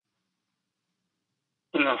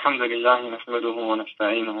إن الحمد لله نحمده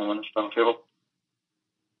ونستعينه ونستغفره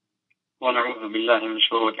ونعوذ بالله من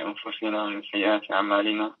شرور أنفسنا ومن سيئات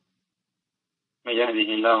أعمالنا من يهده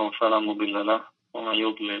الله فلا مضل له ومن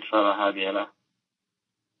يضلل فلا هادي له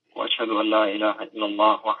وأشهد أن لا إله إلا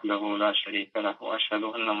الله وحده لا شريك له وأشهد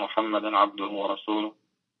أن محمدا عبده ورسوله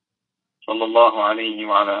صلى الله عليه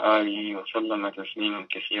وعلى آله وسلم تسليما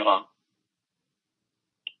كثيرا.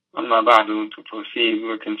 أما بعد, to proceed,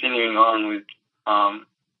 we're continuing on with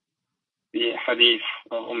the Hadith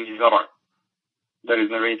of Zara that is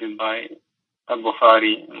narrated by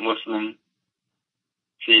Al-Bukhari and Muslim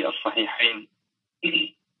في الصحيحين.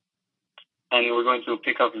 And we're going to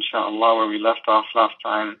pick up inshallah where we left off last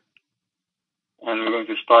time, and we're going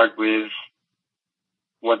to start with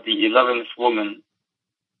what the 11th woman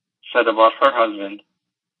said about her husband,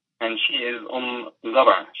 and she is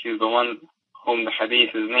Zara. She's the one whom the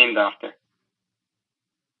hadith is named after.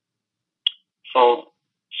 So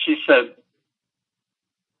she said,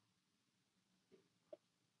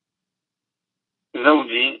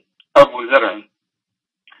 Zawji Abu Zara,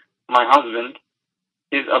 my husband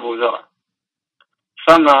is Abu Zara.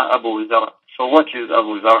 Sama Abu Zara. So what is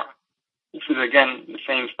Abu Zara? This is again the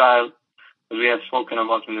same style as we had spoken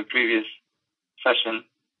about in the previous session,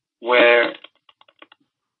 where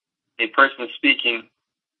a person speaking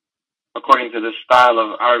according to the style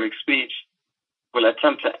of Arabic speech will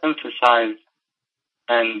attempt to emphasize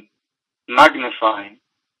and magnify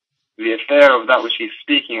the affair of that which he's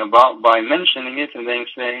speaking about by mentioning it and then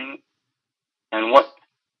saying, and what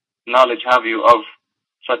knowledge have you of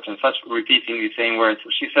such and such, repeating the same words. So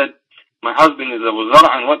she said, my husband is Abu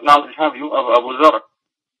Zara, and what knowledge have you of Abu Zara?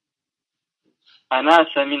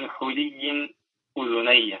 أناس من حلي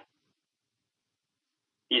أذني.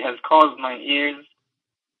 He has caused my ears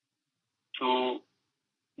to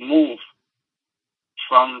move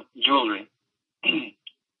from jewelry.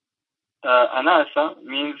 Anasa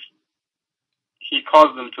means he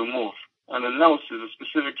caused them to move. And the nose is a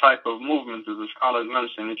specific type of movement, as the scholars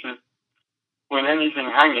mention, which is when anything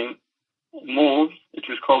hanging moves, it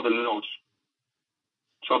is called a nose.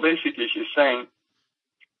 So basically she's saying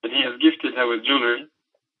that he has gifted her with jewelry,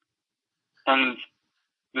 and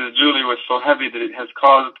this jewelry was so heavy that it has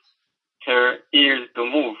caused her ears to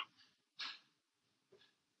move.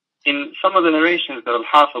 In some of the narrations that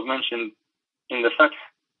Al-Hafiz mentioned in the Fath,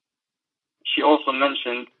 she also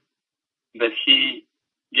mentioned that he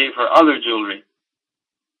gave her other jewelry,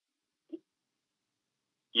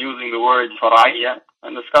 using the word fara'iyya,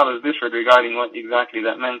 and the scholars differed regarding what exactly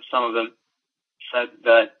that meant. Some of them said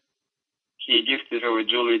that he gifted her with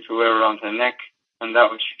jewelry to wear around her neck, and that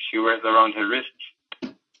which she wears around her wrists,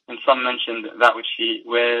 and some mentioned that which she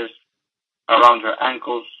wears around her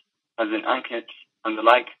ankles, as in anklets and the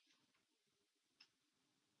like.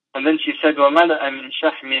 And then she said, وَمَلَأَ مِنْ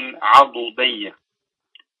شَحْمٍ عَضُبَيَّ,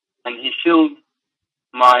 and he filled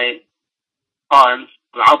my arms,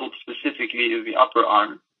 al-'adud specifically is the upper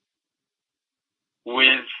arm,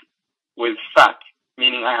 with fat,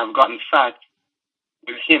 meaning I have gotten fat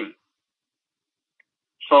with him.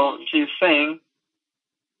 So she's saying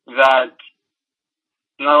that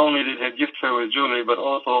not only did he gift her with jewelry, but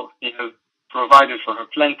also he has provided for her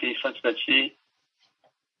plenty, such that she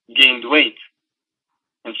gained weight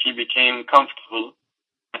and she became comfortable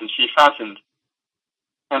and she fattened.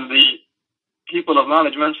 And the people of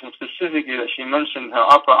knowledge mentioned specifically that she mentioned her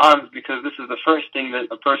upper arms because this is the first thing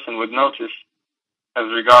that a person would notice as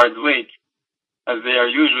regards weight, as they are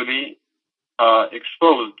usually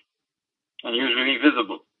exposed and usually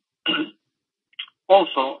visible.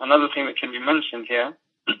 Also, another thing that can be mentioned here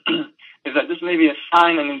is that this may be a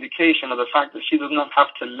sign and indication of the fact that she does not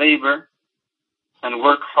have to labor and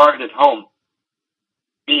work hard at home,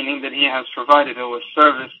 meaning that he has provided her with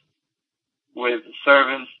service, with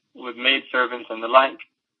servants, with maid servants and the like,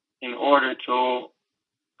 in order to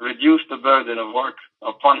reduce the burden of work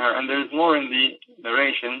upon her. And there is more in the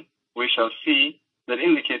narration we shall see that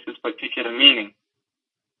indicates this particular meaning.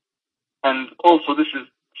 And also this is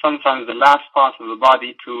sometimes the last part of the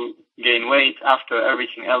body to gain weight after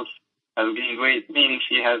everything else has gained weight, meaning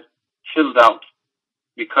she has filled out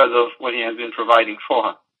because of what he has been providing for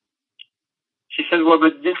her. She says,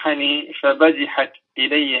 وَبَدِّحَنِي فَبَدِحَتْ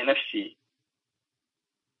إِلَيَّ نَفْسِي,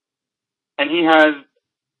 and he has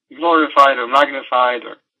glorified or magnified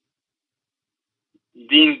or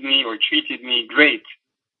deemed me or treated me great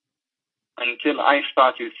until I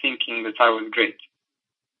started thinking that I was great.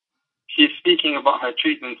 She is speaking about her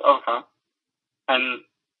treatment of her and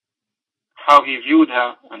how he viewed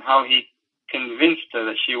her and how he convinced her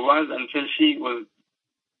that she was, until she was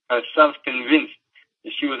herself convinced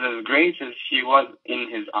that she was as great as she was in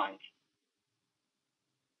his eyes.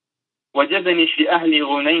 وجدني في أهل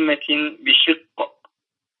غنيمة بشق.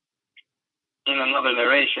 In another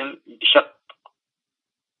narration, بشق.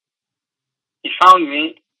 He found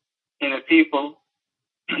me in a people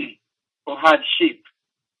who had sheep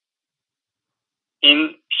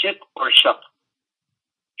in shiq or shaq.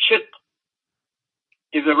 Shiq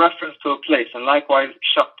is a reference to a place, and likewise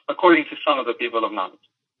shaq, according to some of the people of knowledge.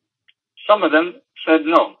 Some of them said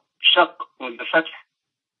no, shaq with the fath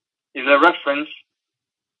is a reference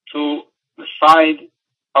to the side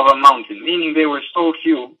of a mountain, meaning they were so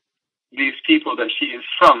few, these people that she is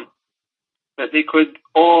from, that they could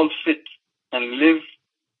all fit and live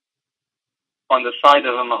on the side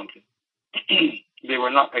of a mountain. They were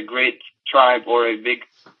not a great tribe or a big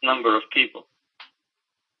number of people.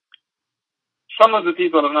 Some of the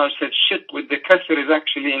people of knowledge said shit with the kasr is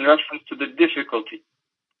actually in reference to the difficulty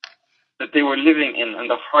that they were living in and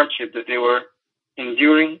the hardship that they were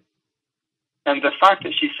enduring. And the fact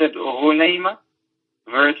that she said Ghunayma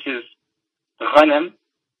versus Ghanam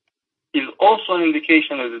is also an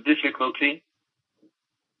indication of the difficulty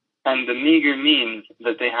and the meager means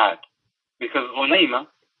that they had. Because Ghunayma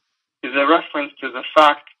is a reference to the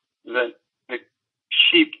fact that the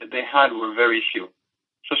sheep that they had were very few.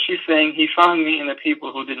 So she's saying, he found me in the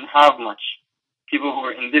people who didn't have much, people who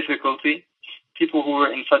were in difficulty, people who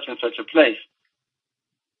were in such and such a place.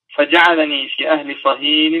 فَجَعَلَنِي فِي أَهْلِ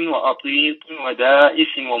صَهِيلٍ وَأَطِيقٍ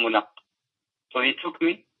وَدَائِسٍ وَمُنَقٍ. So he took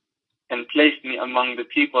me and placed me among the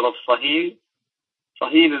people of Sahil.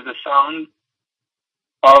 Sahil is the sound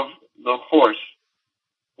of the horse.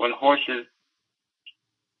 When horses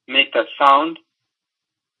make that sound,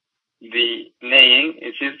 the neighing,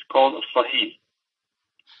 it is called Sahil.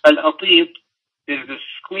 Al-Atiq is the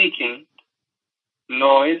squeaking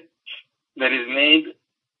noise that is made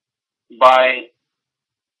by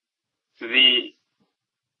the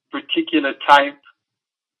particular type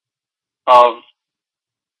of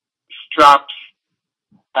straps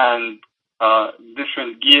and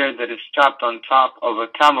different gear that is strapped on top of a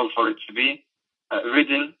camel for it to be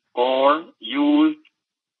ridden or used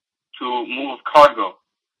to move cargo.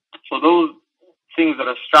 So those things that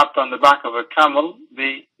are strapped on the back of a camel,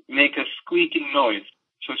 they make a squeaking noise.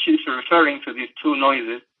 So she's referring to these two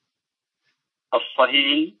noises,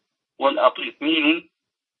 as-sahil wal-atiq, meaning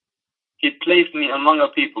he placed me among a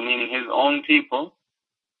people, meaning his own people,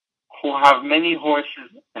 who have many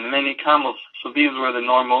horses and many camels. So these were the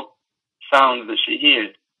normal sounds that she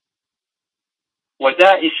heard.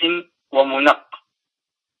 وَدَائِسٍ وَمُنَقٍ.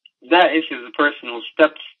 Da'is is the person who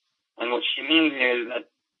steps, and what she means here is that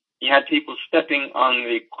he had people stepping on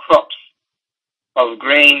the crops of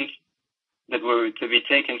grains that were to be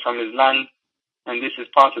taken from his land, and this is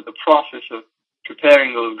part of the process of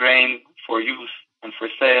preparing those grains for use and for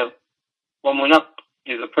sale. وَمُنَقٍ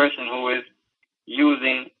is a person who is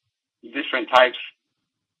using different types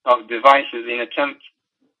of devices in attempt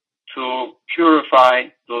to purify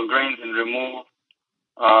those grains and remove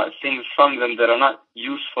things from them that are not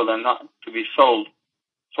useful and not to be sold.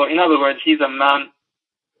 So in other words, he's a man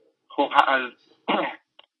who has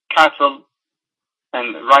cattle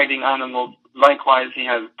and riding animals. Likewise, he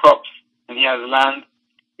has crops and he has land,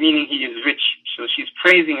 meaning he is rich. So she's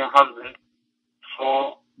praising her husband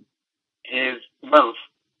for his wealth.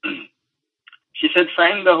 She said,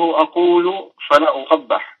 فَعِنْدَهُ أَقُولُ فَلَا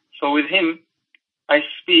أُقَبَّحْ. So with him, I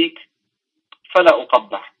speak فَلَا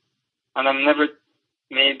أُقَبَّحْ. And I'm never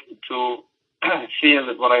made to feel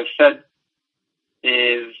that what I've said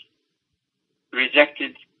is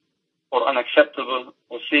rejected or unacceptable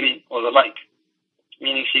or silly or the like.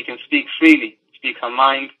 Meaning she can speak freely, speak her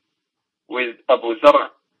mind with Abu Zara,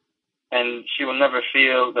 and she will never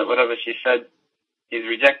feel that whatever she said is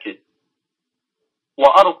rejected.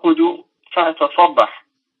 وَأَرْقُدُ فَأَتَصَبَّحْ.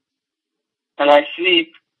 And I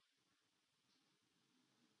sleep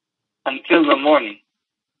until the morning,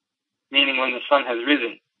 meaning when the sun has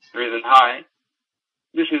risen high.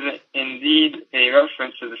 This is indeed a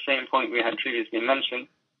reference to the same point we had previously mentioned,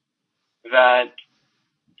 that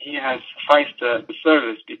he has sufficed the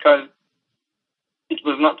service, because it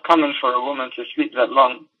was not common for a woman to sleep that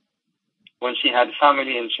long when she had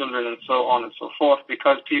family and children and so on and so forth,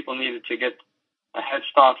 because people needed to get a head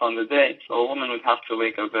start on the day. So a woman would have to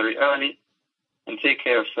wake up very early and take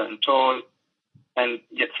care of certain chores and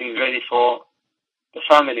get things ready for the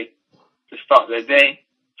family to start their day.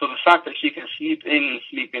 So the fact that she can sleep in and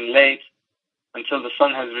sleep in late until the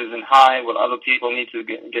sun has risen high while other people need to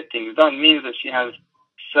get things done means that she has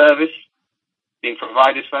service being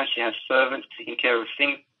provided for her. She has servants taking care of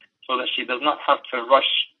things, so that she does not have to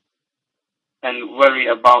rush and worry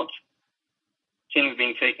about things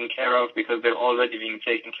being taken care of because they're already being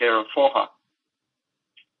taken care of for her.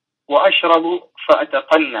 وأشرب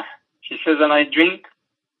فأتقنح. She says, and I drink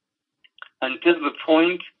until the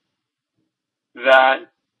point that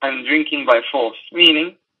I'm drinking by force,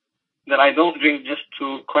 meaning that I don't drink just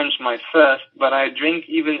to quench my thirst, but I drink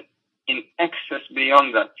even in excess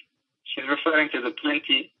beyond that. She's referring to the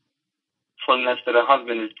plentifulness that her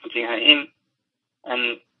husband is putting her in,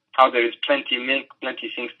 and how there is plenty milk,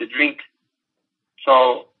 plenty things to drink.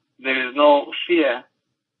 So there is no fear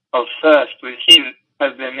of thirst with him,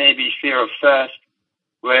 as there may be fear of thirst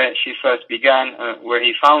where she first began, where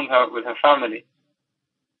he found her with her family.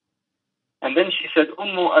 And then she said,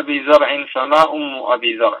 Ummu Abi Zar'in fama Ummu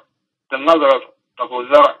Abi Zar', the mother of Abu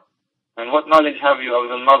Zar'. And what knowledge have you of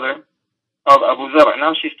the mother of Abu Zar'?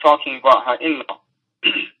 Now she's talking about her in-law.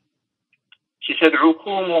 She said,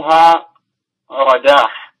 عقومها رَدَاح.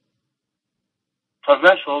 Her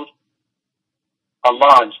vessels are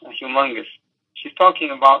large and humongous. She's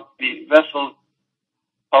talking about the vessels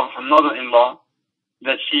of her mother-in-law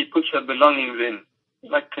that she puts her belongings in,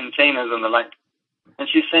 like containers and the like. And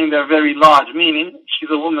she's saying they're very large, meaning she's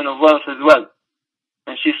a woman of wealth as well.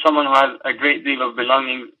 And she's someone who has a great deal of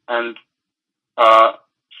belongings, and so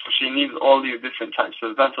she needs all these different types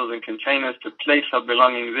of vessels and containers to place her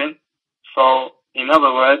belongings in. So, in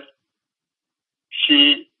other words,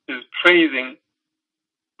 she is praising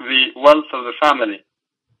the wealth of the family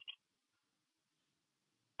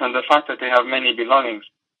and the fact that they have many belongings.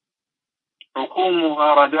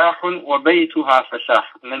 رُقُومُهَا رَدَاحٌ وَبَيْتُهَا فَسَاحٌ.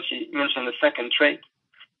 And then she mentioned the second trait,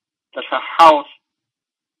 that her house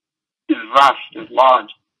is vast, is large.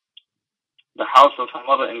 The house of her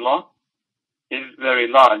mother-in-law is very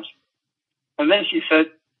large. And then she said,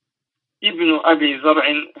 Ibn Abi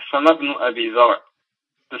Zar'in famabnu Abi Zar',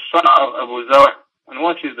 the son of Abu Zar'. And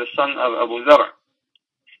what is the son of Abu Zar'?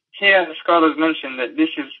 Here the scholars mention that this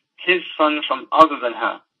is his son from other than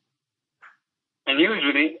her. And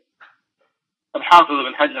usually, Al-Hafiz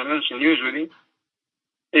ibn Hajar mentioned, usually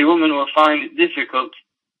a woman will find it difficult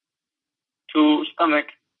to stomach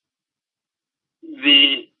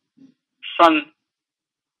the son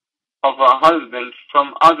of her husband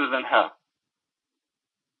from other than her,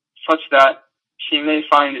 such that she may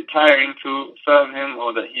find it tiring to serve him,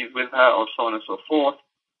 or that he's with her, or so on and so forth.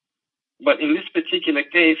 But in this particular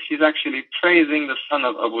case, she's actually praising the son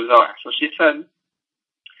of Abu Zar'. So she said,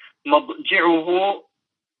 مَضْجِعُهُ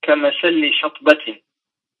كَمَثَلِّ شَطْبَةٍ.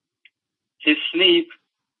 His sleep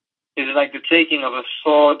is like the taking of a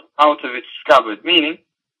sword out of its scabbard, meaning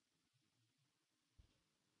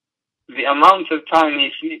the amount of time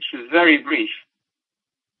he sleeps is very brief.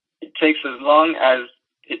 It takes as long as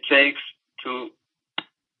it takes to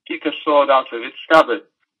take a sword out of its scabbard.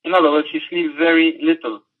 In other words, he sleeps very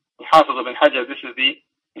little. Al-Hafiz ibn Hajar, this is the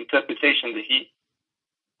interpretation that he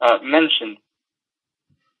mentioned.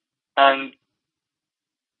 And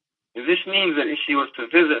this means that if she was to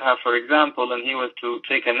visit her, for example, and he was to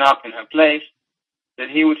take a nap in her place, that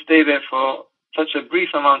he would stay there for such a brief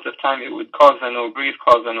amount of time, it would cause her no grief,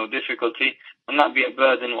 cause her no difficulty, and not be a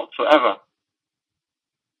burden whatsoever.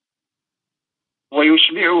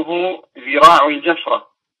 وَيُشْبِعُهُ ذِرَاعُ الْجَفْرَةِ.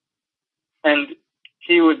 And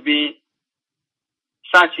he would be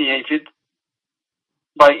satiated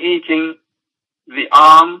by eating the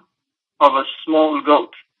arm of a small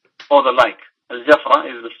goat, or the like. Al-Jafra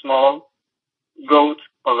is the small goat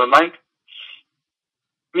or the like,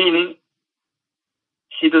 meaning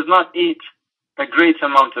he does not eat a great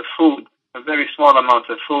amount of food. A very small amount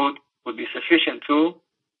of food would be sufficient to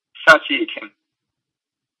satiate him.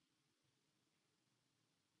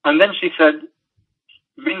 And then she said,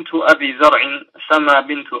 Bintu Abi Zar'in sama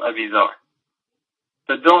Bintu Abi Zar',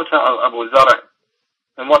 the daughter of Abu Zar'.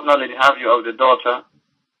 And what knowledge have you of the daughter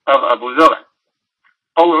of Abu Zar'?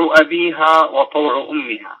 طوع أبيها وطوع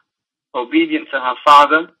أمها. Obedient to her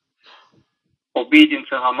father, obedient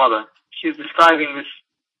to her mother. She's describing this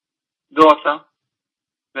daughter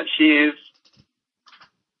that she is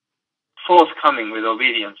forthcoming with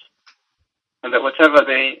obedience, and that whatever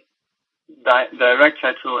they direct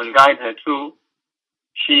her to and guide her to,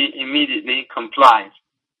 she immediately complies.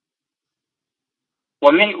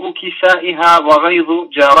 وملء كسائها وغيظ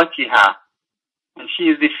جارتها. And she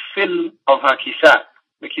is the fill of her kisa'.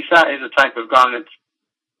 The kisa' is a type of garment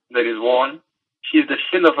that is worn. She is the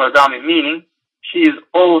fill of her garment, meaning she is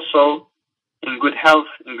also in good health,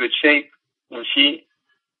 in good shape, and she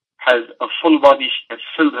has a full body, she has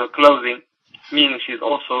filled her clothing, meaning she is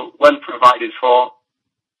also well provided for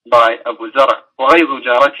by Abu Zar'. وَغَيْظُ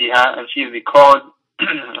جَارَتِهَا. And she is the cause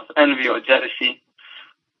of envy or jealousy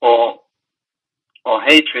or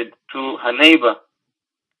hatred to her neighbor,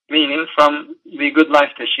 meaning from the good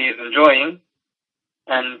life that she is enjoying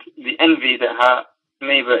and the envy that her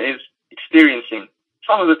neighbor is experiencing.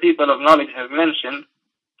 Some of the people of knowledge have mentioned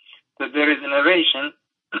that there is a narration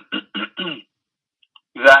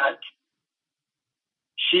that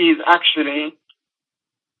she is actually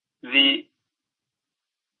the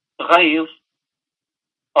غيظ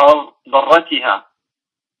of ضرتها,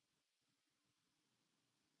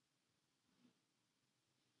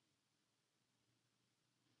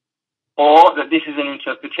 or that this is an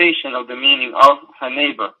interpretation of the meaning of her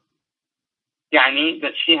neighbor. Yani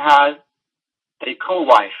that she has a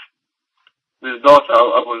co-wife. This daughter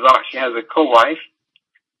of Abu Zar, she has a co-wife,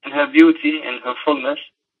 and her beauty and her fullness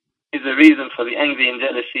is a reason for the envy and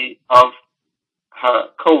jealousy of her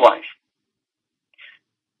co-wife.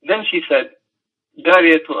 Then she said,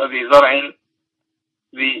 Dariyatu Abi Zar'in,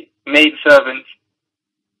 the maid servant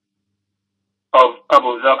of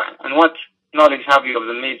Abu Zar. And what knowledge have you of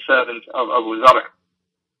the maid servant of Abu Zar?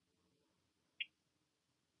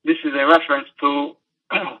 This is a reference to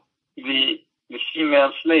the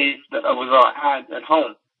female slave that Abu Zar had at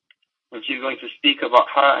home, and she's going to speak about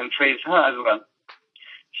her and praise her as well.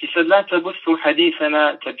 She said, لا تبث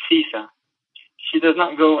حديثنا تدفيسا. She does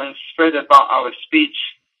not go and spread about our speech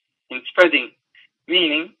in spreading,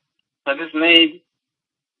 meaning that this maid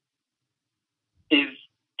is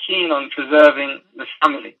keen on preserving the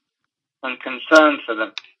family and concerned for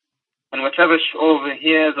them. And whatever she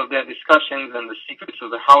overhears of their discussions and the secrets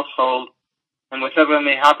of the household, and whatever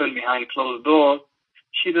may happen behind closed doors,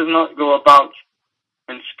 she does not go about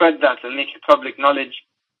and spread that and make it public knowledge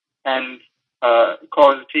and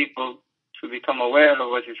cause people to become aware of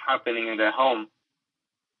what is happening in their home.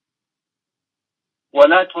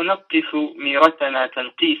 وَلَا تُنَقِّفُ مِيرَتَنَا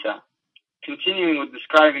تَنْقِيسًا. Continuing with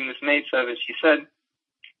describing this maidservant, she said,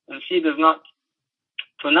 and she does not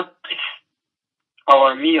تُنَقِّف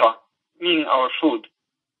our mira, meaning our food.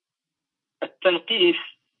 التنقيف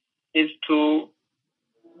is to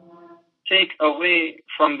take away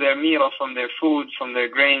from their mira, from their food, from their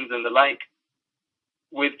grains and the like,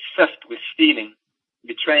 with theft, with stealing,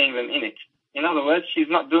 betraying them in it. In other words, she's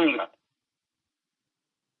not doing that.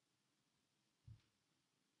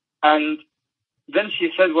 And then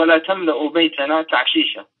she said, وَلَا تَمْلَأُ بَيْتَنَا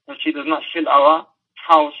تَعْشِيشًا. And she does not fill our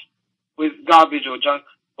house with garbage or junk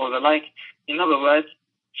or the like. In other words,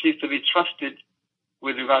 she is to be trusted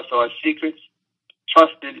with regards to our secrets,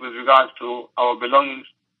 trusted with regards to our belongings,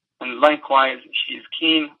 and likewise, she is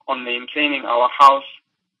keen on maintaining our house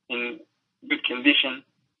in good condition,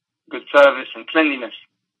 good service, and cleanliness.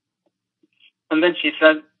 And then she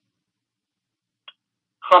said,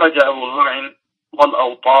 خرج أبو زرع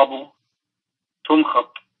والأوطاب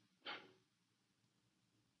تمخط.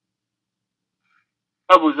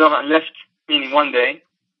 Abu Zar left, meaning one day,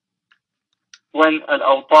 when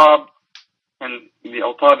al-awtab, and the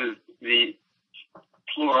awtab is the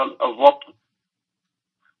plural of wap,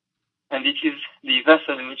 and it is the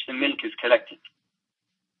vessel in which the milk is collected.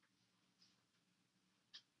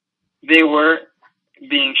 They were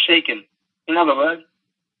being shaken, in other words,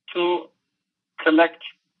 to collect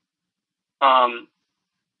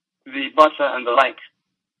the butter and the like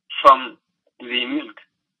from the milk.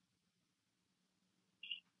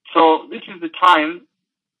 So this is the time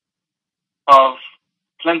of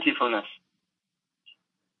plentifulness,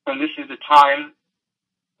 and this is the time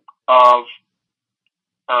of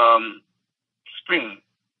spring,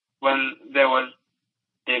 when there was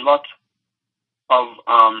a lot of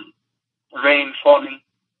rain falling,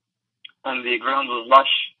 and the ground was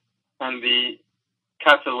lush, and the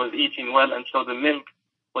cattle was eating well, and so the milk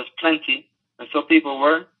was plenty, and so people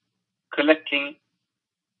were collecting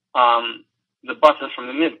the butter from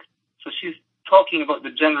the milk. So she's talking about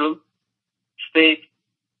the general state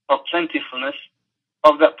of plentifulness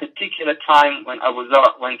of that particular time when Abu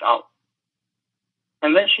Zar went out.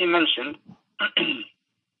 And then she mentioned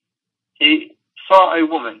he saw a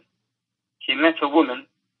woman, he met a woman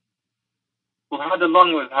who had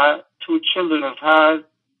along with her 2 children of hers,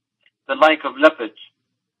 the like of leopards.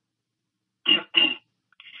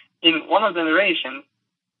 In one of the narrations,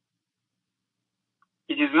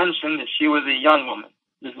 it is mentioned that she was a young woman,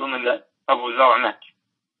 this woman that Abu Zar met.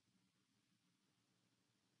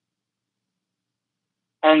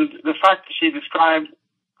 And the fact that she described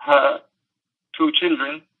her 2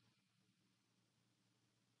 children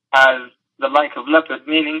as the like of leopard,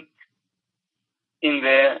 meaning in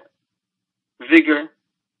their vigor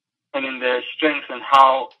and in their strength and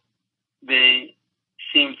how they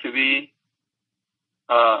seem to be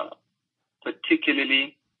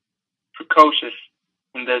particularly precocious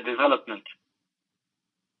in their development.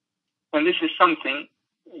 And this is something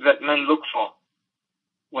that men look for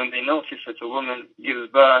when they notice that a woman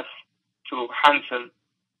gives birth to handsome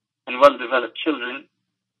and well-developed children.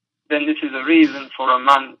 then this is a reason for a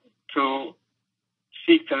man to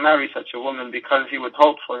seek to marry such a woman, because he would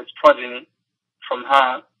hope for his progeny from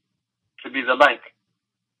her to be the like.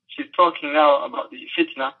 She's talking now about the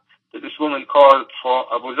fitna that this woman called for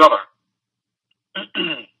Abu Zara.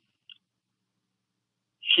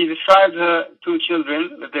 She described her two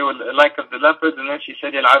children, that they were like of the leopards, and then she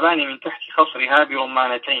said, يَلْعَبَانِ مِنْ تَحْتِ خَصْرِهَا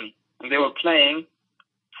بِرُمَّانَتَيْنِ. And they were playing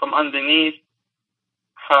from underneath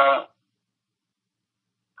her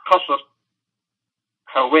khasr,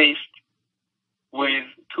 her waist, with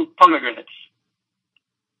two pomegranates.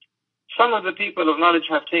 Some of the people of knowledge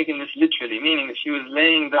have taken this literally, meaning that she was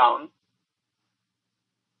laying down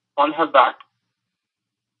on her back,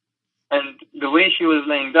 and the way she was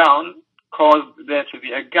laying down caused there to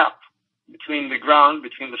be a gap between the ground,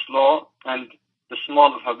 between the floor and the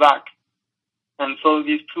small of her back. And so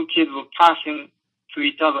these two kids were passing to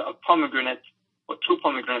each other a pomegranate, or two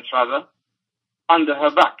pomegranates rather, under her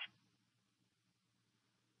back.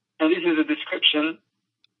 And this is a description,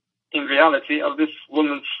 in reality, of this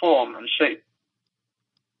woman's form and shape.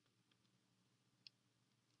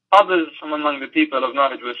 Others from among the people of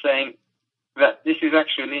knowledge were saying that this is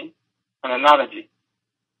actually an analogy,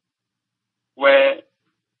 where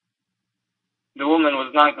the woman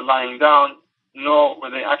was neither lying down, nor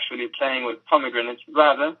were they actually playing with pomegranates.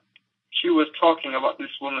 Rather, she was talking about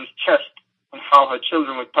this woman's chest and how her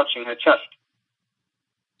children were touching her chest.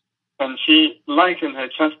 And she likened her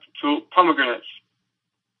chest to pomegranates,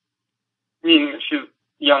 meaning that she's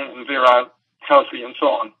young and virile, healthy, and so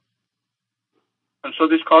on. And so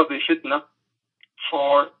this caused a fitna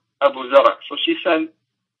for Abu Zara. So she said,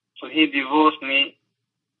 so he divorced me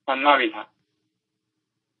and married her.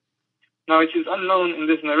 Now it is unknown in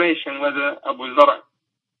this narration whether Abu Zara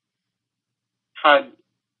had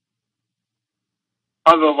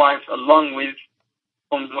other wives along with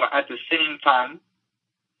Zara at the same time,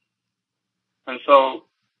 and so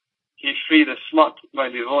he freed a slot by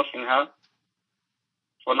divorcing her,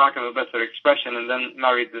 for lack of a better expression, and then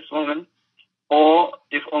married this woman, or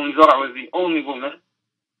if Zara was the only woman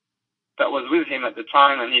that was with him at the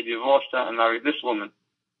time and he divorced her and married this woman.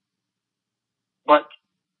 But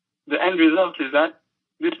the end result is that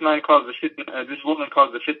this woman caused the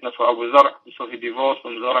fitna for Abu Zara, so he divorced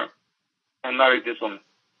Zara and married this woman.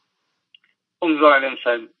 Zara then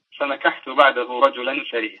said, فَنَكَحْتُ بَعْدَهُ رَجُلًا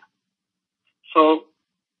سَرِيًّا. So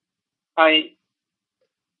I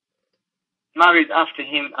married after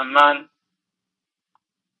him a man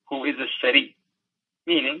who is a sari,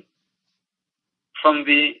 meaning from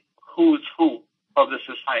the who's who of the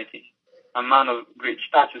society, a man of great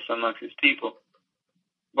status among his people,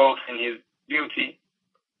 both in his beauty,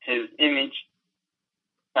 his image,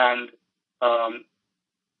 and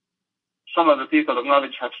some of the people of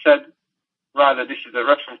knowledge have said, rather this is a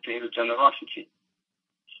reference to his generosity.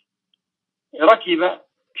 ركب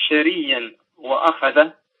شريا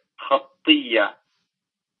وأخذ خطيا.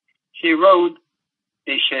 He rode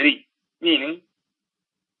a shari, meaning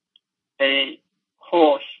a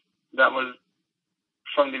horse that was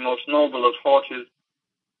from the most noble of horses,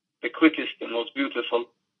 the quickest and most beautiful.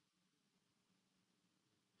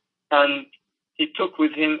 And he took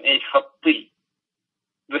with him a khatti.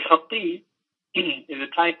 The khatti is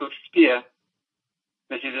a type of spear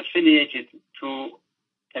that is affiliated to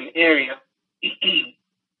an area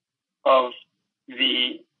of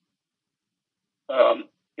the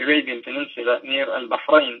Arabian Peninsula near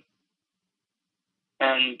Al-Bahrain,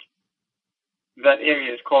 and that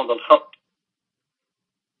area is called Al-Khatt,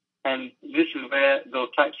 and this is where those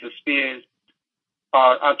types of spears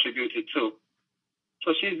are attributed to.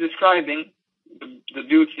 So she's describing the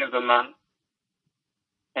beauty of the man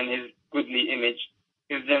and his goodly image,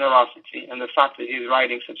 his generosity, and the fact that he's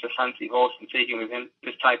riding such a fancy horse and taking with him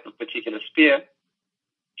this type of particular spear.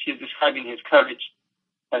 She's describing his courage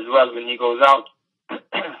as well when he goes out.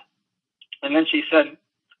 And then she said,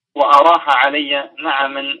 وَأَرَاحَ عَلَيَّ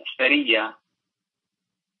نَعَمًا ثَرِيًّا.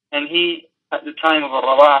 And he, at the time of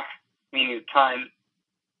al-rawah, meaning the time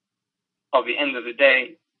of the end of the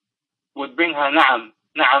day, would bring her na'am.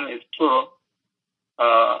 Na'am is plural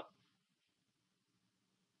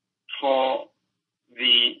for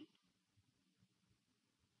the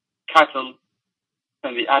cattle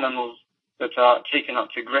and the animals that are taken up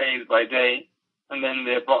to graze by day, and then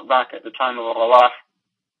they're brought back at the time of al-rawah.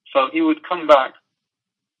 So he would come back,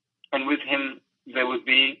 and with him there would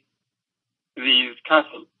be these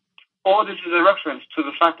cattle. Or this is a reference to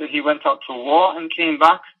the fact that he went out to war and came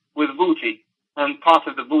back with booty, and part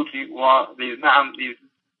of the booty were these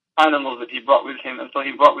animals that he brought with him, and so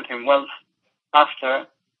he brought with him wealth after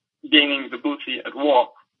gaining the booty at war.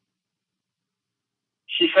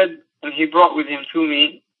 She said, and he brought with him to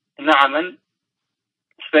me نعما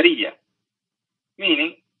ثرية,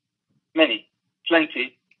 meaning many,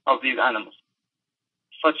 plenty of these animals,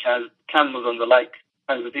 such as camels and the like,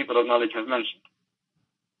 as the people of knowledge have mentioned.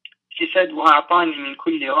 She said, وَأَعْطَانِي مِنْ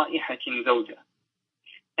كُلِّ رَائِحَةٍ زَوْجًا,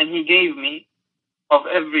 and he gave me of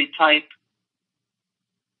every type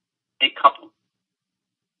a couple.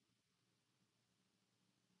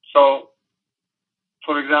 So,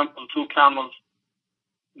 for example, 2 camels,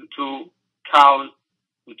 2 cows,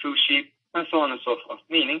 2 sheep, and so on and so forth.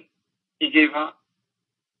 Meaning, he gave her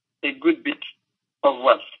a good bit of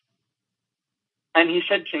wealth. And he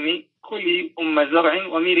said to me, كُلِي أُمَّ زَرْعٍ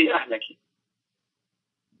وَمِيرِي أَهْلَكِ.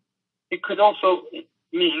 It could also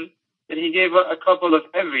mean that he gave her a couple of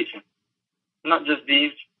everything, not just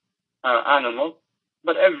these animals,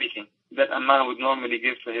 but everything that a man would normally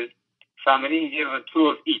give to his family. He gave her 2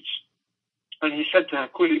 of each. And he said to her,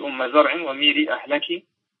 كُلِي أُمَّ زَرْعٍ وَمِيرِي أَهْلَكِ,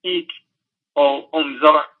 eat, O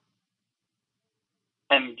Zara,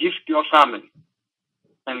 and gift your family,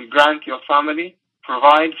 and grant your family,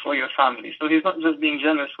 provide for your family. So he's not just being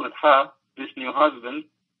generous with her, this new husband,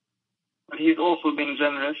 but he's also being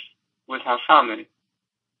generous with her family.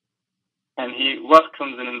 And he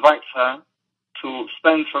welcomes and invites her to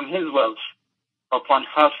spend from his wealth upon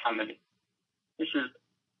her family. This is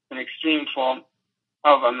an extreme form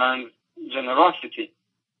of a man's generosity.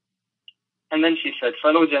 And then she said,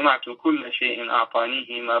 فَلَوْ جَمَعْتُ كُلَّ شَيْءٍ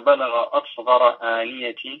أَعْطَانِيهِ مَا بَلَغَ أَصْغَرَ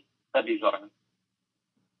آنِيَةِ أَبِي زَرْعٍ.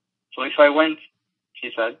 So if I went,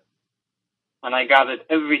 she said, and I gathered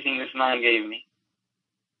everything this man gave me,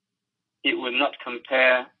 it would not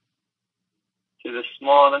compare to the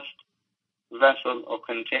smallest vessel or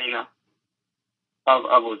container of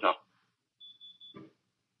Abu Zar.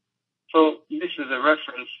 So this is a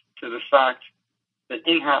reference to the fact that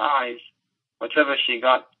in her eyes, whatever she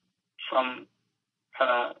got from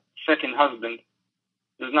her second husband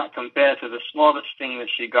does not compare to the smallest thing that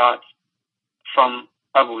she got from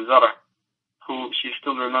Abu Zara, who she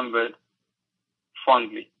still remembered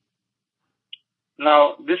fondly.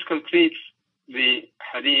 Now, this completes the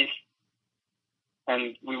hadith,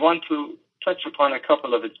 and we want to touch upon a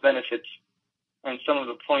couple of its benefits and some of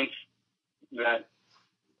the points that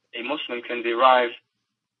a Muslim can derive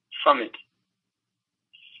from it.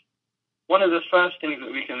 One of the first things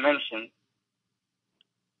that we can mention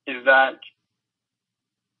is that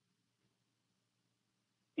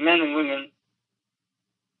men and women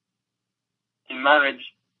in marriage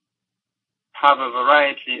have a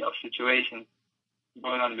variety of situations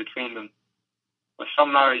going on between them, where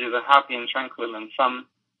some marriages are happy and tranquil and some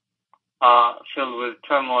are filled with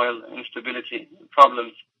turmoil, instability, and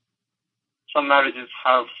problems. Some marriages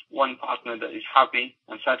have one partner that is happy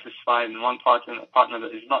and satisfied and one partner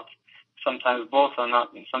that is not. Sometimes both are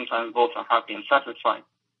not, and sometimes both are happy and satisfied.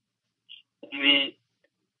 The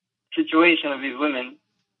situation of these women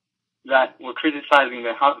that were criticizing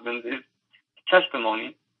their husbands is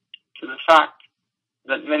testimony to the fact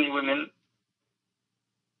that many women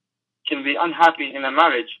can be unhappy in a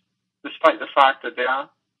marriage despite the fact that they are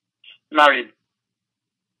married.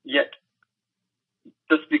 Yet,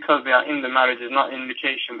 just because they are in the marriage is not an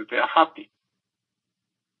indication that they are happy.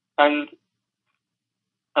 And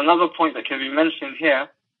another point that can be mentioned here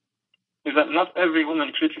is that not every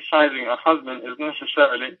woman criticizing her husband is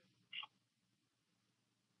necessarily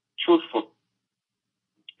truthful.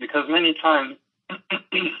 Because many times,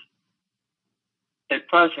 a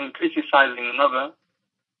person criticizing another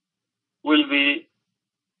will be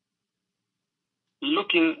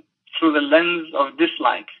looking through the lens of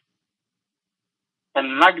dislike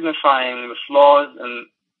and magnifying the flaws and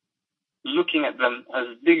looking at them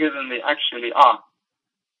as bigger than they actually are.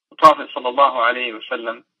 The Prophet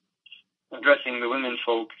ﷺ, addressing the women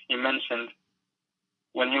folk, he mentioned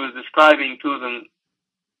when he was describing to them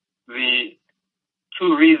the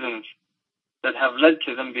 2 reasons that have led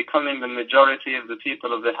to them becoming the majority of the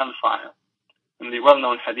people of the hellfire. In the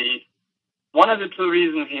well-known hadith, one of the 2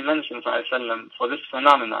 reasons he mentioned ﷺ, for this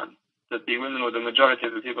phenomenon, that the women were the majority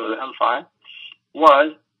of the people of the hellfire,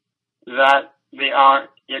 was that they are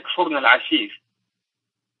yakfurna al-ashir,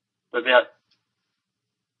 that they are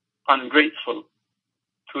ungrateful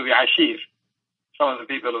to the ashir. Some of the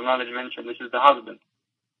people of knowledge mentioned this is the husband.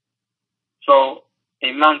 So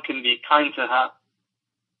a man can be kind to her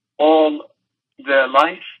all their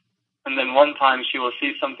life, and then one time she will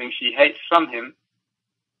see something she hates from him,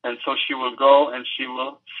 and so she will go and she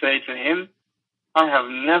will say to him, I have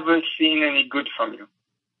never seen any good from you.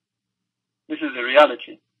 This is a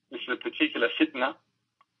reality. This is a particular fitna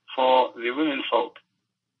for the women folk,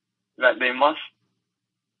 that they must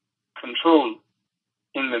control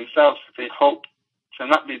in themselves, they hope, to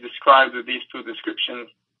not be described with these 2 descriptions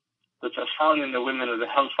that are found in the women of the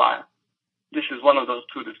hellfire. This is one of those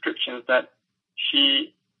two descriptions, that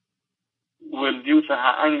she will, due to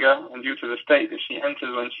her anger and due to the state that she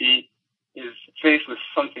enters when she is faced with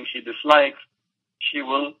something she dislikes, she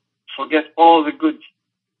will forget all the good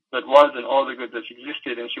that was and all the good that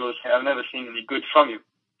existed, and she will say, I've never seen any good from you.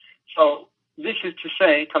 So this is to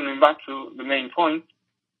say, coming back to the main point,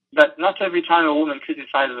 that not every time a woman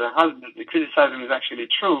criticizes her husband, the criticizing is actually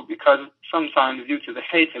true, because sometimes due to the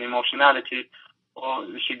hate and emotionality or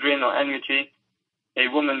the chagrin or enmity, a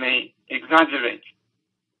woman may exaggerate.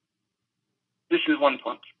 This is one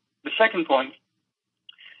point. The second point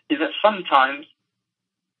is that sometimes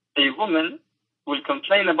a woman will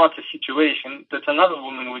complain about a situation that another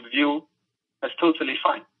woman would view as totally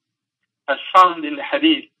fine. As found in the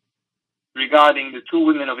Hadith regarding the two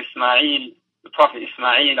women of Ismail, the Prophet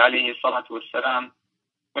Ismail alayhi salatu wassalam,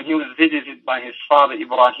 when he was visited by his father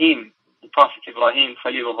Ibrahim, the Prophet Ibrahim,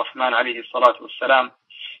 Khalil al-Rahman alayhi salatu wassalam.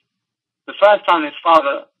 The first time his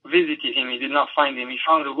father visited him, he did not find him. He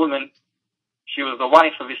found a woman. She was the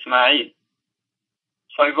wife of Ismail.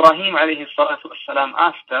 So Ibrahim alayhi salatu wassalam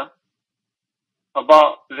asked her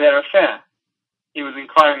about their affair. He was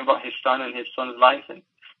inquiring about his son and his son's life, and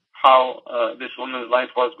how this woman's life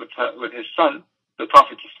was with his son, the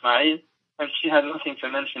Prophet Ismail, and she had nothing to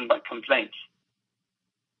mention but complaints.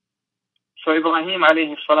 So Ibrahim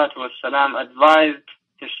alayhi salatu wassalam advised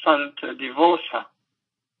his son to divorce her.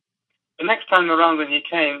 The next time around when he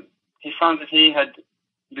came, he found that he had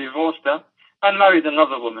divorced her and married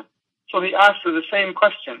another woman. So he asked her the same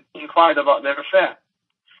question, inquired about their affair.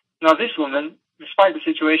 Now this woman, despite the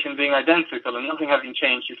situation being identical and nothing having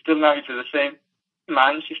changed, she's still married to the same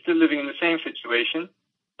man, she's still living in the same situation,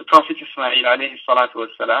 the Prophet Ismail alayhi salatu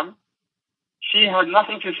wassalam. She had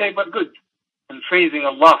nothing to say but good, and praising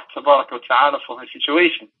Allah tabaraka wa ta'ala for her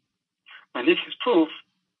situation. And this is proof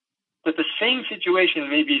that the same situation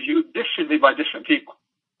may be viewed differently by different people.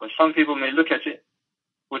 But some people may look at it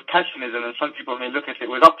with pessimism, and some people may look at it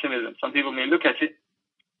with optimism. Some people may look at it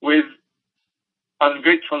with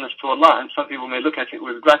ungratefulness to Allah, and some people may look at it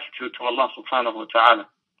with gratitude to Allah subhanahu wa ta'ala.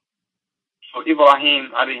 So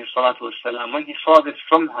Ibrahim alayhi salatu wassalam, when he saw this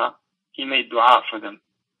from her, he made dua for them.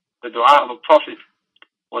 The dua of a prophet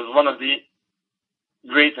was one of the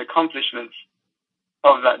great accomplishments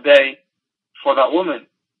of that day for that woman,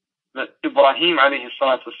 that Ibrahim alayhi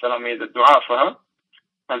salatu wassalam made the dua for her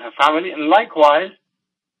and her family. And likewise,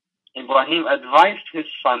 Ibrahim advised his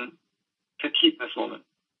son to keep this woman.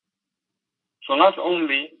 So not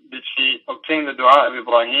only did she obtain the dua of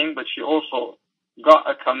Ibrahim, but she also got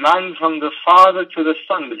a command from the father to the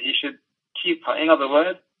son that he should keep her. In other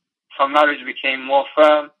words, her marriage became more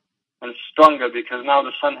firm and stronger, because now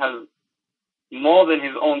the son has more than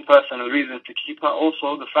his own personal reasons to keep her.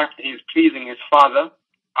 Also, the fact that he is pleasing his father,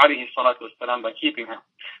 alayhi salatu wassalam, by keeping her.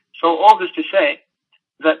 So all this to say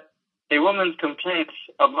that a woman's complaints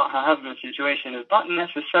about her husband's situation is not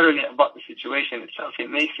necessarily about the situation itself. It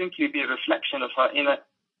may simply be a reflection of her inner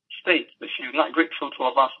state, that she is not grateful to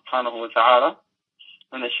Allah subhanahu wa ta'ala,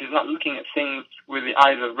 and that she's not looking at things with the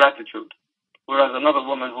eyes of gratitude. Whereas another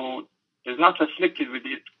woman who is not afflicted with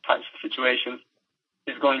these types of situations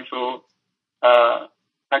is going to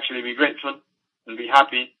actually be grateful and be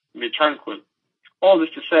happy and be tranquil. All this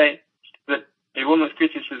to say that a woman's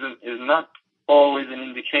criticism is not always an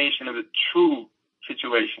indication of a true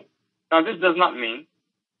situation. Now this does not mean,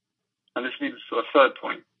 and this leads to a third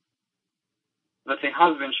point, that a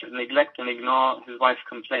husband should neglect and ignore his wife's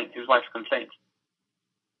complaint.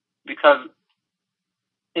 Because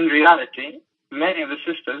in reality, many of the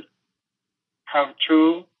sisters have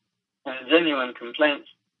true and genuine complaints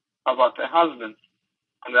about their husbands,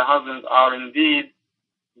 and their husbands are indeed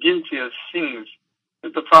guilty of things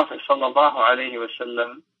that the Prophet sallallahu alaihi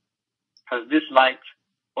wasallam has disliked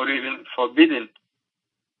or even forbidden.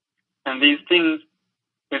 And these things,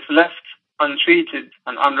 if left untreated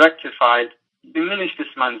and unrectified, diminish this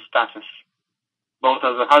man's status, both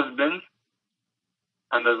as a husband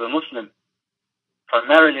and as a Muslim,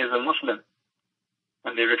 primarily as a Muslim,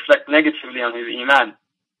 and they reflect negatively on his iman.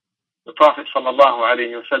 The Prophet sallallahu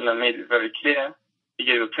alaihi wasallam made it very clear. He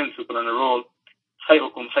gave a principle and a rule: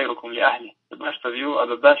 خيركم خيركم لأهله. The best of you are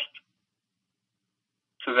the best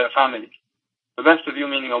to their families. The best of you,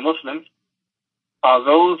 meaning of Muslims, are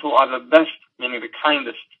those who are the best, meaning the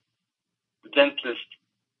kindest, the gentlest,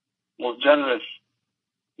 most generous,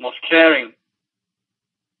 most caring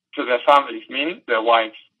to their families, meaning their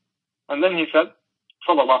wives. And then he said,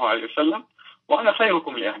 sallallahu alayhi wa sallam, وَأَنَا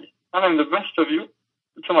خَيْرُكُمْ لِأَهْلِ. And I'm the best of you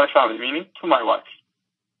to my family, meaning to my wife.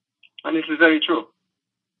 And this is very true,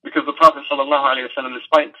 because the Prophet sallallahu alayhi wa sallam,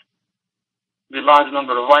 despite the large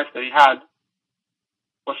number of wives that he had,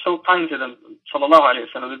 was so kind to them, sallallahu alayhi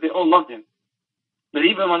wa sallam, that they all loved him. But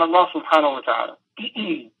even when Allah subhanahu wa ta'ala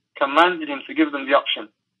commanded him to give them the option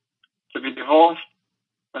to be divorced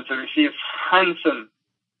and to receive handsome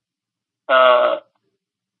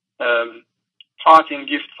parting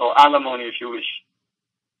gifts or alimony, if you wish,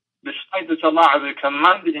 despite that Allah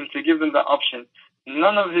commanded him to give them that option,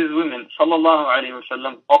 none of his women, sallallahu alayhi wa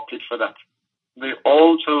sallam, opted for that. They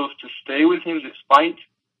all chose to stay with him despite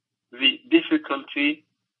the difficulty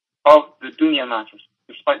of the dunya matters,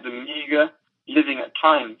 despite the meager living at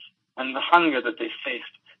times and the hunger that they faced.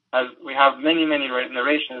 As we have many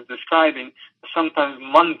narrations describing, sometimes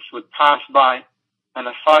months would pass by and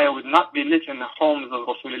a fire would not be lit in the homes of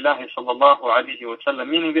Rasulullah sallallahu alayhi wa sallam,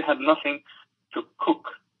 meaning they had nothing to cook.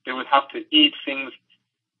 They would have to eat things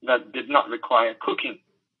that did not require cooking.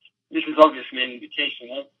 This is obviously an indication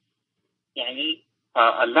of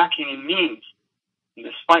a lacking in means. And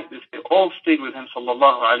despite this, they all stayed with him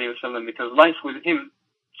sallallahu alayhi wa sallam, because life with him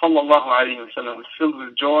sallallahu alayhi wa sallam was filled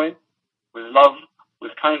with joy, with love,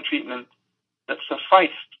 with kind treatment that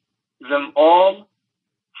sufficed them all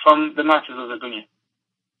from the matters of the dunya.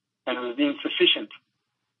 And it was deemed sufficient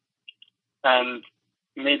and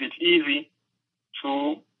made it easy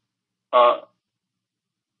to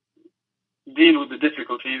deal with the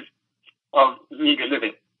difficulties of meager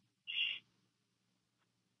living.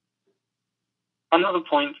 Another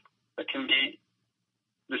point that can be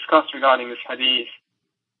discussed regarding this hadith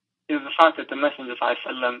is the fact that the Messenger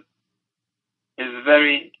ﷺ is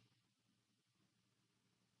very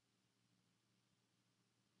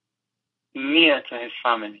near to his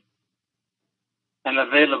family and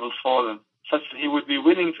available for them, such that he would be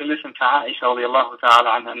willing to listen to Aisha radiallahu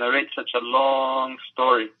ta'ala anha narrate such a long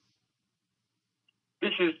story.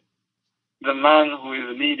 This is the man who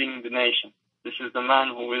is leading the nation. This is the man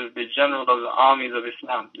who is the general of the armies of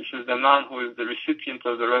Islam. This is the man who is the recipient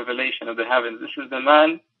of the revelation of the heavens. This is the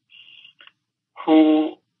man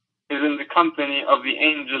who is in the company of the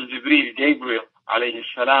angel Gabriel alayhi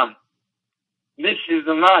salam. This is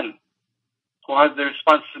the man who has the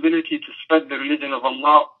responsibility to spread the religion of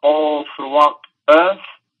Allah all throughout earth.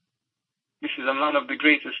 This is a man of the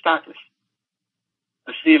greatest status,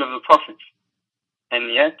 the seal of the prophets.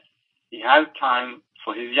 And yet, he has time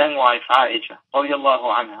for his young wife Aisha radiallahu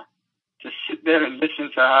anha to sit there and listen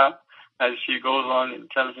to her as she goes on and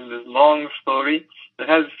tells him this long story that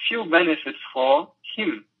has few benefits for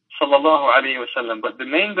him, sallallahu alayhi wa sallam. But the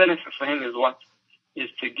main benefit for him is what? Is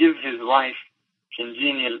to give his wife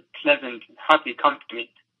congenial, pleasant, happy company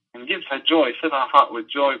and gives her joy, fill her heart with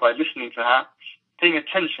joy by listening to her, paying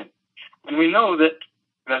attention. And we know that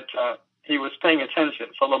he was paying attention,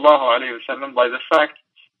 sallallahu alayhi wa sallam, by the fact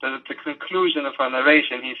that at the conclusion of her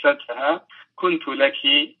narration, he said to her, كُنْتُ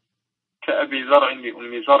لَكِ كَأَبِي زَرْعٍ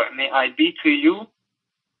لِأُمِّ زَرْعٍ. May I be to you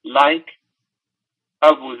like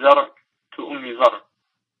Abu Zar to Zara.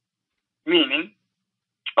 Meaning,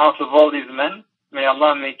 out of all these men, may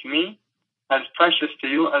Allah make me as precious to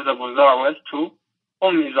you as Abu Zar was to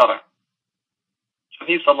Zara. So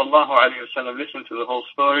he sallallahu alayhi wa sallam listened to the whole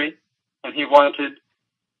story, and he wanted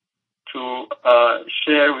to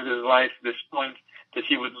share with his wife this point, that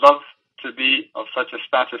he would love to be of such a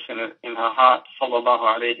status in her heart, sallallahu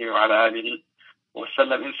alayhi wa alihi wa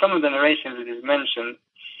sallam. In some of the narrations it is mentioned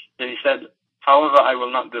that he said, however, I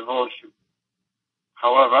will not divorce you.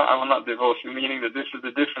 However, I will not divorce you, meaning that this is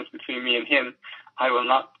the difference between me and him. I will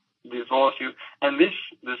not divorce you. And this,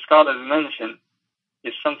 the scholars mention,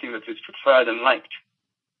 is something that is preferred and liked.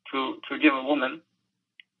 To give a woman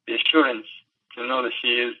the assurance to know that she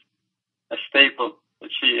is a staple, that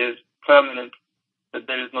she is permanent, that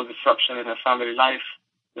there is no disruption in her family life,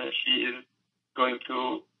 that she is going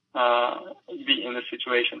to be in a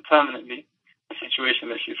situation permanently, a situation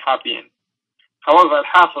that she's happy in. However,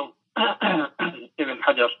 Al-Hafiz Ibn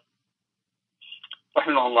Hajar,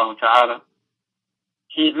 rahimahullah ta'ala,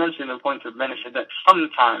 he mentioned a point of benefit that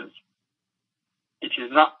sometimes it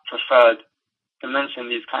is not preferred to mention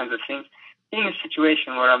these kinds of things in a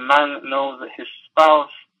situation where a man knows that his spouse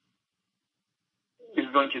is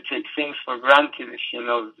going to take things for granted if she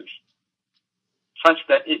knows this, such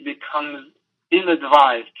that it becomes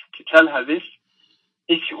ill-advised to tell her this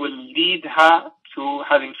if it will lead her to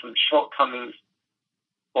having some shortcomings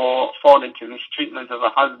or fall into mistreatment of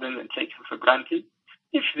her husband and take him for granted.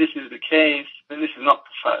 If this is the case, then this is not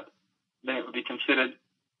preferred. Then it would be considered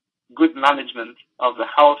good management of the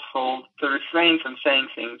household to refrain from saying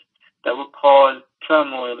things that will cause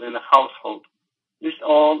turmoil in the household. This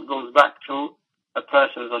all goes back to a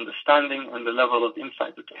person's understanding and the level of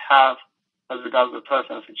insight that they have as regards the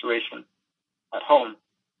personal situation at home.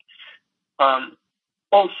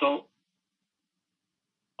 Also,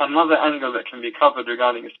 another angle that can be covered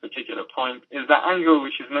regarding this particular point is that angle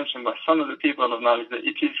which is mentioned by some of the people of knowledge, that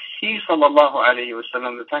it is he sallallahu alayhi wa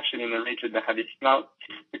sallam that actually narrated the hadith. Now,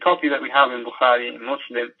 the copy that we have in Bukhari and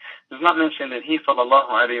Muslim does not mention that he sallallahu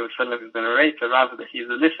alayhi wa sallam is the narrator, rather that he is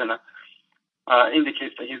the listener,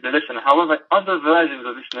 indicates that he's the listener. However, other versions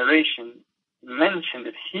of this narration mention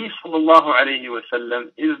that he sallallahu alayhi wa sallam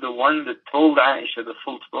is the one that told Aisha the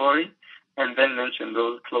full story, and then mentioned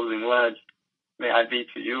those closing words, "May I be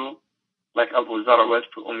to you like Abu Zara was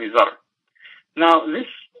to Zara." Now, this,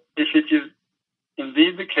 if it is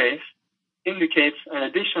indeed the case, indicates an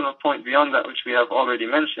additional point beyond that which we have already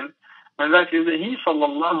mentioned, and that is that he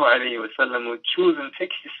sallallahu alayhi wa sallam would choose and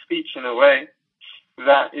pick his speech in a way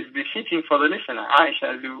that is befitting for the listener.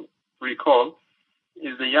 Aisha, as you recall,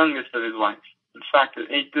 is the youngest of his wives. In fact, the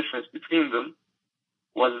age difference between them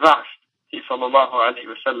was vast. He sallallahu alayhi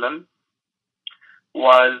wa sallam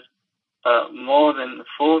was more than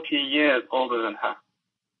 40 years older than her.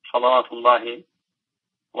 Salawatullahi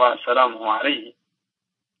wa salamuhu alayhi.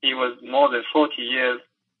 He was more than 40 years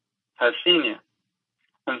her senior.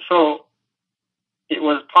 And so, it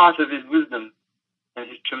was part of his wisdom and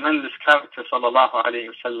his tremendous character, sallallahu alayhi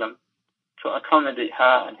wa sallam, to accommodate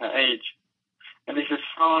her and her age. And this is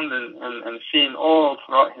found and seen all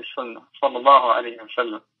throughout his sunnah, sallallahu alayhi wa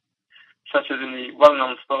sallam. Such as in the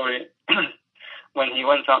well-known story when he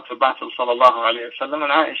went out to battle, sallallahu alayhi wa sallam,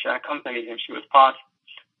 and Aisha accompanied him. She was part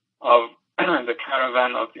of the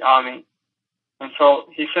caravan of the army. And so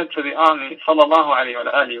he said to the army, sallallahu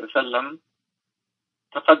alayhi wa sallam,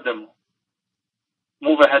 taqaddamu,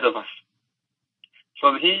 move ahead of us.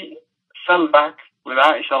 So he fell back with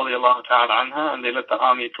Aisha radiallahu ta'ala anha, and they let the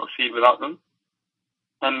army proceed without them.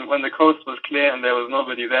 And when the coast was clear and there was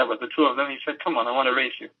nobody there but the two of them, he said, "Come on, I want to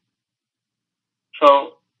race you."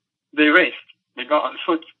 So they raced. They got on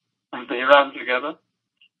foot and they ran together.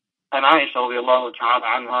 And Aisha radiallahu ta'ala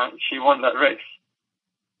anha, she won that race.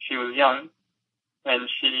 She was young and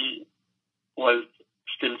she was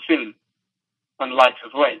still thin and light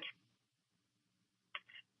of weight.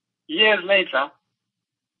 Years later,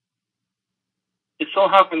 it so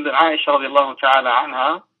happened that Aisha radiallahu ta'ala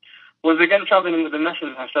anha was again traveling with the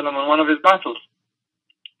Messenger on one of his battles.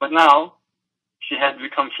 But now, she had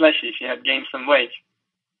become fleshy, she had gained some weight.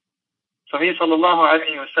 So he sallallahu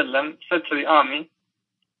alayhi wa sallam said to the army,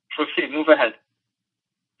 "Proceed, move ahead."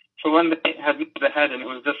 So when they had moved ahead and it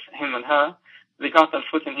was just him and her, they got on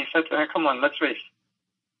foot and he said to her, "Come on, let's race."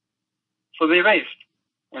 So they raced.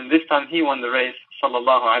 And this time he won the race,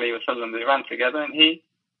 sallallahu alayhi wa sallam. They ran together and he,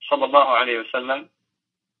 sallallahu alayhi wa sallam,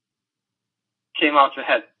 came out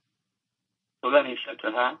ahead. So then he said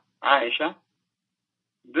to her, "Aisha,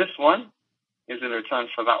 this one is in return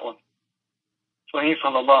for that one." So he,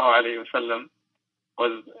 sallallahu alayhi wa sallam,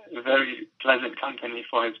 was very pleasant company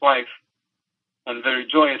for his wife and very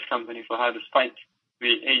joyous company for her despite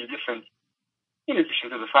the age difference. In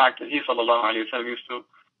addition to the fact that he, sallallahu alayhi wa sallam, used to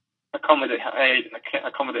accommodate her age,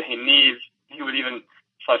 accommodate her needs. He would even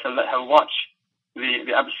let her watch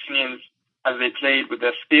the Abyssinians as they played with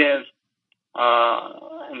their spears.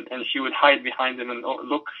 And she would hide behind him and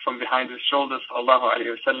look from behind his shoulders, sallallahu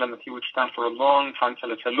alayhi wa sallam, and he would stand for a long time to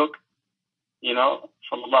let her look,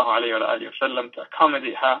 sallallahu alayhi wa sallam, to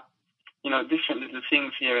accommodate her, different little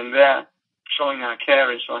things here and there, showing her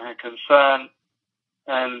care and showing her concern,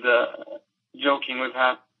 and joking with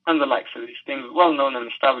her, and the likes of these things, well known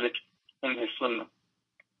and established in his sunnah.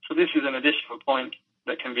 So this is an additional point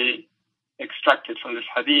that can be extracted from this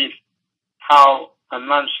hadith, how a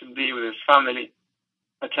man should be with his family,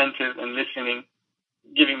 attentive and listening,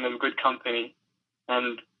 giving them good company,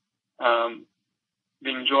 and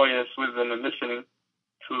being joyous with them and listening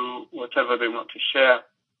to whatever they want to share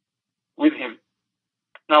with him.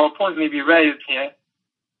 Now, a point may be raised here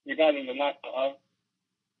regarding the matter of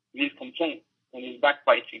these complaints and his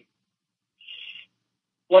backbiting.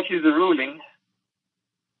 What is the ruling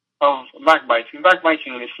of backbiting?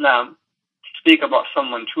 Backbiting in Islam, to speak about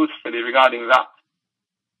someone truthfully regarding that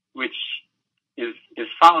which is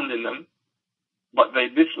found in them, but they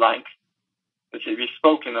dislike, that should be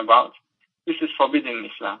spoken about, this is forbidden in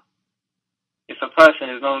Islam. If a person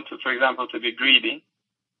is known to, for example, to be greedy,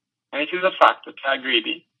 and it is a fact that they are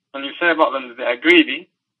greedy, and you say about them that they are greedy,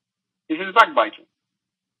 this is backbiting.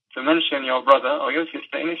 To mention your brother or your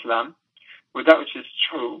sister in Islam with that which is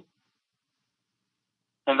true,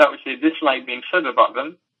 and that which they dislike being said about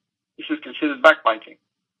them, this is considered backbiting.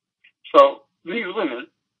 So, these women,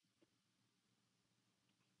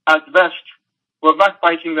 at best, were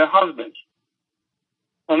backbiting their husbands.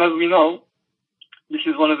 And as we know, this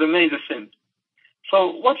is one of the major sins.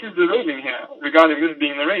 So what is the ruling here regarding this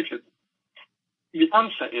being narrated? The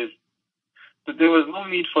answer is that there was no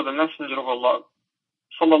need for the Messenger of Allah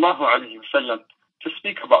sallallahu alaihi wasallam to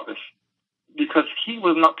speak about this, because he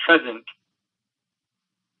was not present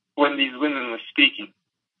when these women were speaking.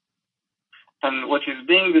 And what is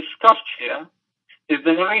being discussed here is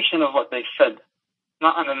the narration of what they said,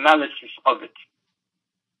 not an analysis of it.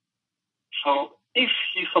 So if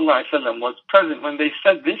he sallallahu alaihi wasallam was present when they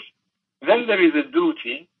said this, then there is a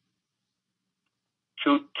duty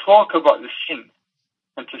to talk about the sin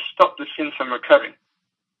and to stop the sin from recurring.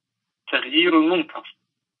 تغيير المنكر.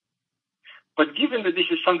 But given that this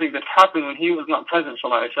is something that happened when he was not present,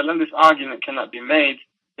 sallallahu alaihi wasallam, this argument cannot be made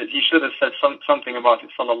that he should have said something about it,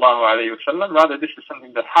 sallallahu alaihi wasallam. Rather, this is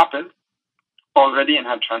something that happened already and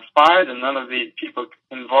had transpired, and none of the people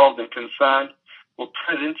involved and concerned were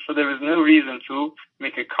present, so there is no reason to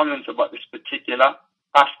make a comment about this particular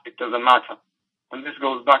aspect of the matter. And this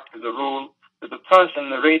goes back to the rule that the person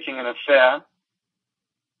narrating an affair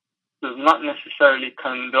does not necessarily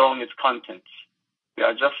condone its contents. They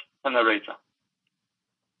are just a narrator.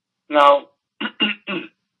 Now,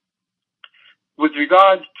 with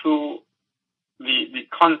regard to the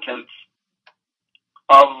contents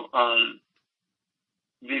of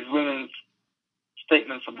these women's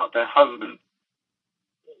statements about their husband,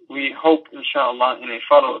 we hope, inshallah, in a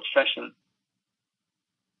follow-up session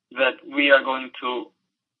that we are going to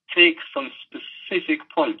take some specific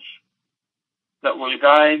points that will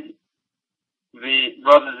guide the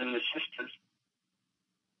brothers and the sisters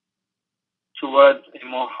towards a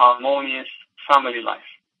more harmonious family life,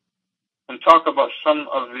 and talk about some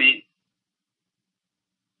of the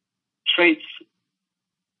traits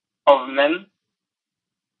of men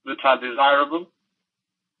that are desirable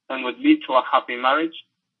and would lead to a happy marriage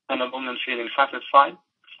and a woman feeling satisfied,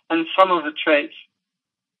 and some of the traits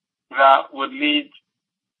that would lead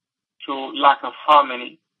to lack of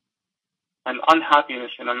harmony and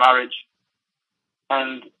unhappiness in a marriage,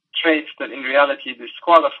 and traits that in reality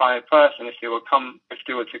disqualify a person if they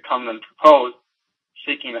were to come and propose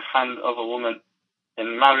seeking the hand of a woman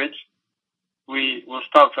in marriage. We will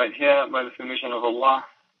stop right here by the permission of Allah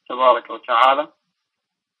Tabaraka wa Ta'ala.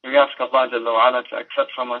 We ask Allah Jalla wa Ala to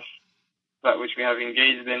accept from us that which we have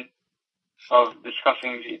engaged in of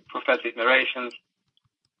discussing the prophetic narrations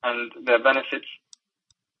and their benefits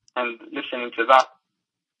and listening to that.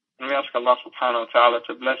 And we ask Allah Subhanahu wa Ta'ala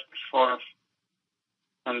to bless this for us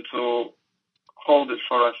and to hold it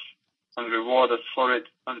for us and reward us for it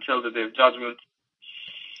until the Day of Judgment.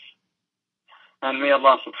 And may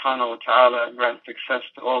Allah Subhanahu wa Ta'ala grant success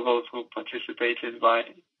to all those who participated by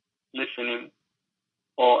listening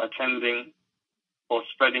or attending or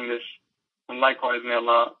spreading this. And likewise, may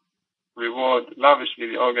Allah reward lavishly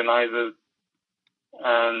the organizers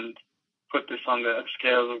and put this on the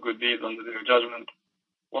scales of good deeds on the Day of Judgment.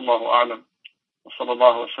 Wallahu a'lam. وصلى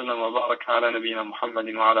الله وسلم وبارك على نبينا محمد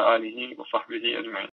وعلى آله وصحبه أجمعين.